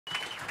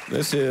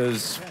This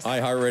is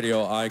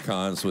iHeartRadio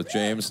Icons with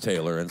James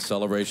Taylor in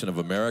celebration of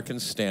American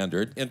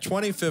Standard. In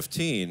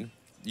 2015,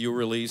 you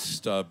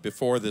released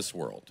Before This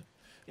World,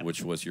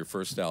 which was your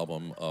first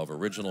album of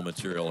original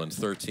material in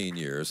 13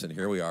 years. And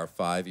here we are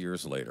 5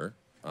 years later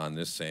on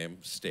this same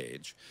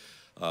stage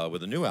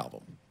with a new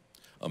album,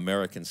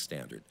 American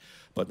Standard.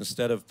 But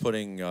instead of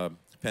putting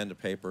pen to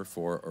paper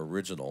for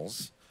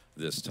originals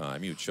this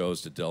time, you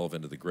chose to delve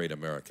into the Great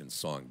American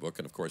Songbook.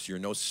 And of course, you're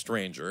no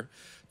stranger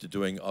to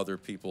doing other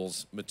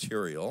people's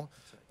material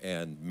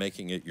and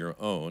making it your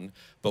own.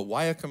 But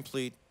why a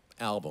complete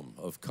album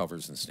of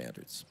covers and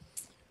standards?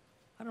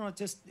 I don't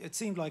know, it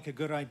seemed like a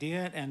good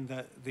idea, and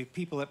the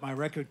people at my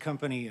record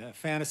company,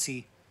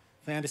 Fantasy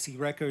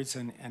Records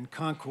and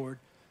Concord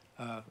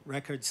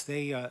Records,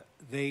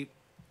 they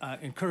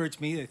encouraged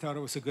me. They thought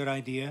it was a good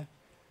idea.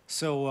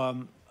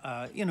 So,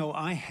 you know,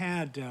 I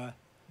had,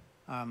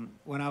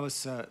 when I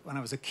was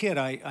a kid,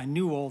 I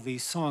knew all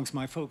these songs.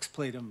 My folks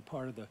played them,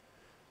 part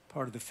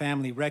of the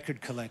family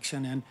record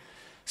collection, and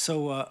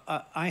so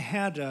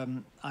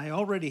I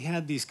already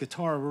had these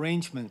guitar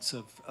arrangements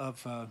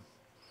of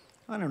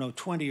I don't know,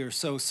 20 or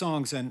so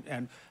songs,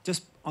 and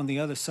just on the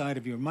other side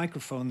of your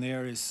microphone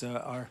there is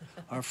our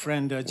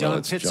friend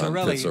John Pizzarelli.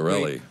 John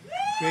Pizzarelli.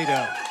 Great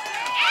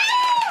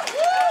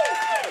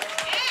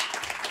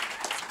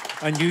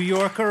a New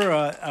Yorker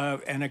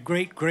and a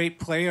great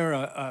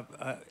player,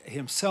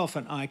 himself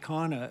an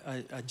icon,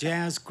 a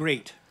jazz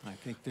great. I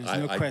think there's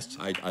no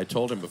question. I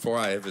told him before,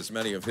 I have as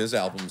many of his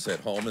albums at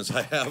home as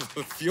I have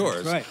of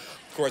yours. That's right.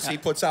 Of course, he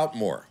puts out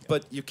more.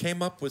 But you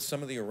came up with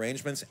some of the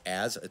arrangements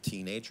as a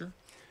teenager?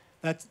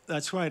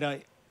 That's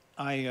right.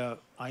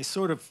 I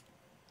sort of,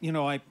 you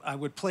know, I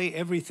would play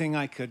everything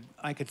I could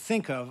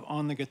think of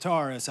on the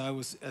guitar as I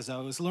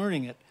was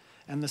learning it,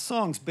 and the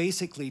songs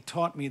basically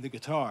taught me the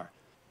guitar.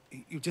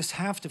 You just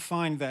have to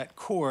find that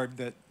chord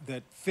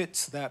that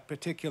fits that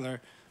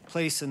particular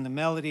place in the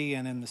melody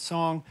and in the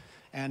song,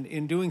 and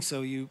in doing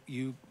so,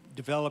 you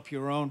develop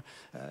your own.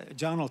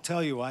 John will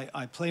tell you,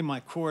 I play my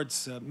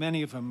chords,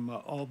 many of them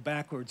all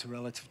backwards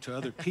relative to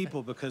other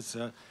people, because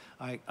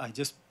I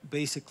just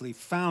basically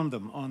found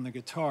them on the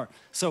guitar.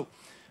 So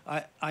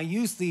I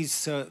use these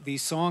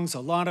songs, a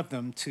lot of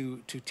them,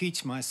 to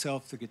teach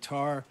myself the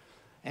guitar,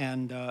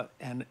 and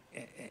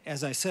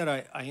as I said,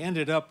 I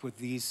ended up with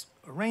these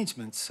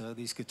arrangements,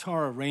 these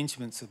guitar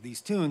arrangements of these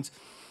tunes,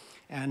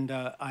 and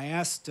I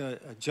asked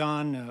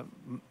John,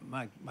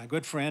 my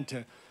good friend,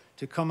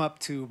 to come up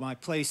to my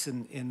place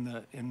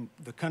in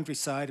the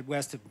countryside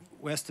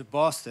west of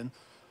Boston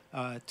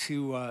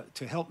to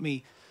help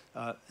me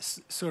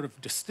sort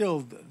of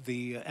distill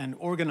and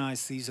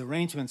organize these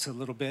arrangements a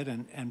little bit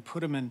and put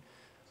them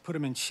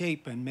in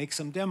shape and make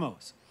some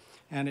demos.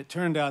 And it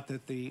turned out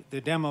that the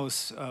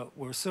demos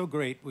were so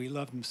great, we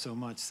loved them so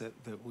much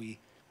that we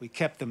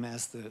kept them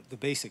as the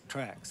basic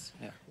tracks.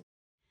 Yeah.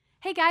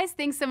 Hey guys,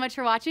 thanks so much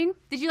for watching.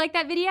 Did you like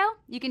that video?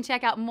 You can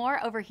check out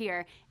more over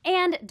here.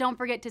 And don't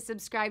forget to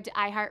subscribe to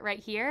iHeart right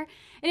here.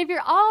 And if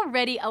you're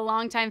already a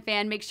longtime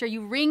fan, make sure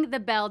you ring the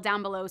bell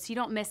down below so you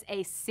don't miss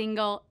a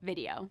single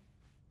video.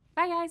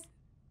 Bye guys.